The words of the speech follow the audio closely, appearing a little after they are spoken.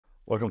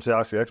Welcome to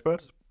Ask the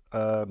Expert.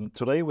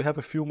 Today we have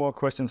a few more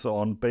questions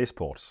on bass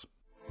ports.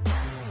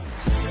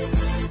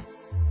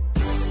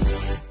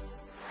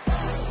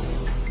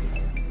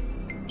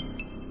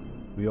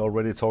 We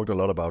already talked a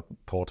lot about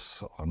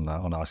ports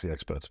on Ask the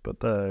Experts, but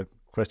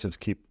questions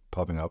keep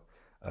popping up.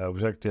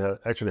 We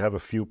actually have a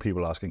few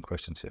people asking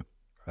questions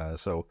here.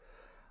 So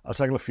I'll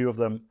tackle a few of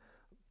them.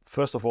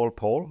 First of all,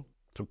 Paul.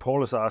 So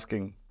Paul is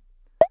asking,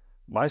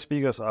 my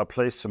speakers are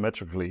placed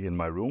symmetrically in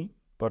my room,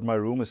 but my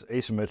room is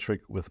asymmetric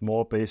with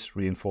more bass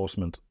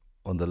reinforcement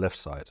on the left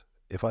side.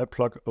 If I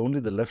plug only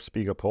the left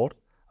speaker port,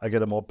 I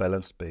get a more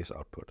balanced bass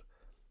output.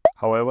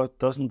 However,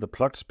 doesn't the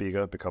plugged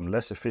speaker become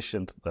less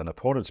efficient than a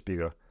ported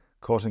speaker,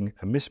 causing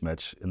a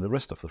mismatch in the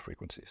rest of the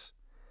frequencies?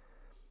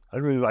 I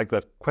really like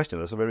that question.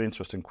 That's a very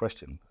interesting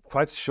question.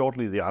 Quite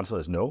shortly, the answer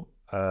is no,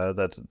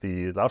 that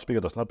the loudspeaker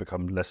does not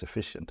become less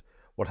efficient.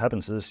 What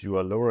happens is you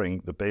are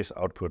lowering the bass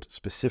output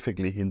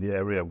specifically in the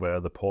area where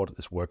the port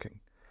is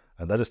working.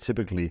 And that is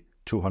typically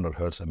 200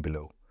 Hertz and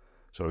below.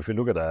 So if you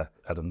look at a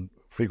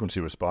frequency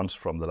response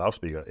from the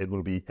loudspeaker, it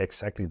will be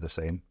exactly the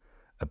same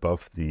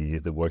above the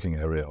working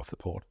area of the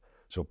port.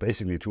 So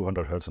basically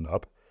 200 Hertz and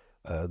up,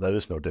 there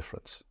is no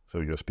difference.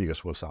 So your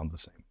speakers will sound the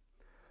same.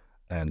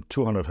 And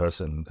 200 Hertz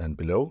and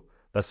below,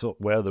 that's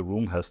where the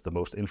room has the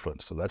most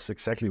influence. So that's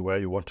exactly where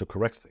you want to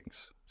correct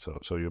things. So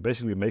you're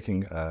basically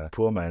making a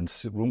poor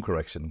man's room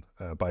correction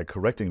by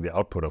correcting the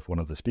output of one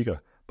of the speakers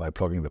by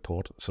plugging the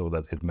port so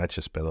that it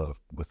matches better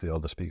with the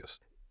other speakers.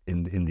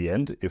 In the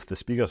end, if the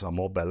speakers are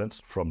more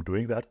balanced from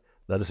doing that,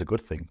 that is a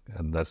good thing.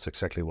 And that's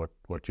exactly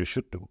what you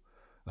should do.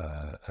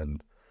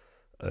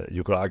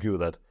 You could argue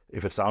that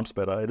if it sounds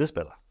better, it is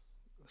better.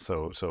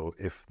 So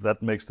if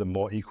that makes them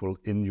more equal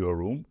in your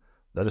room,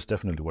 that is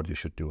definitely what you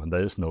should do. And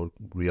there is no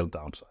real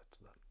downside to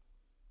that.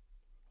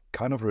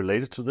 Kind of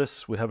related to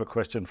this, we have a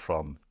question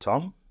from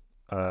Tom.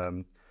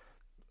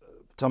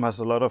 Tom has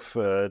a lot of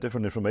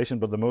different information,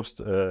 but the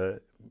most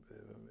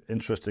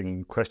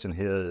interesting question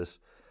here is,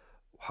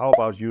 how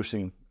about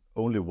using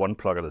only one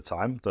plug at a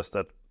time? Does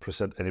that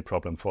present any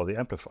problem for the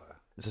amplifier?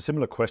 It's a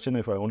similar question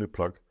if I only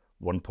plug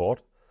one port.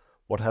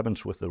 What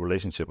happens with the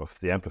relationship of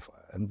the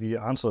amplifier? And the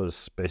answer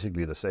is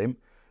basically the same.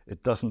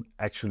 It doesn't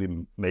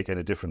actually make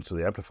any difference to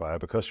the amplifier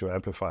because your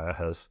amplifier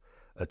has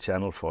a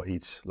channel for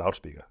each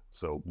loudspeaker.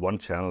 So one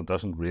channel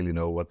doesn't really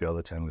know what the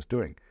other channel is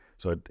doing.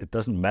 So it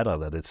doesn't matter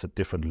that it's a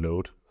different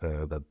load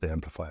that the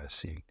amplifier is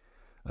seeing.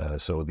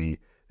 So the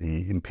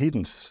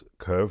impedance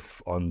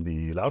curve on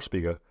the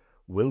loudspeaker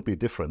will be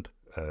different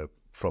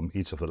from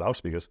each of the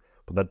loudspeakers,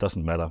 but that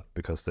doesn't matter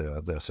because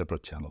they're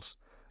separate channels.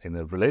 In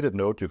a related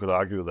note, you could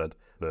argue that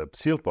the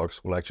sealed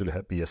box will actually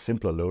be a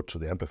simpler load to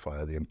the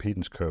amplifier. The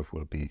impedance curve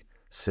will be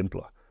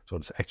simpler, so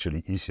it's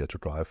actually easier to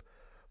drive.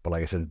 But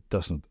like I said, it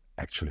doesn't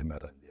actually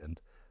matter in the end.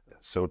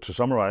 So to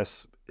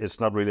summarize, it's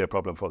not really a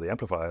problem for the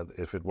amplifier.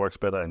 If it works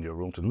better in your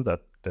room to do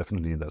that,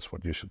 definitely that's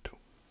what you should do.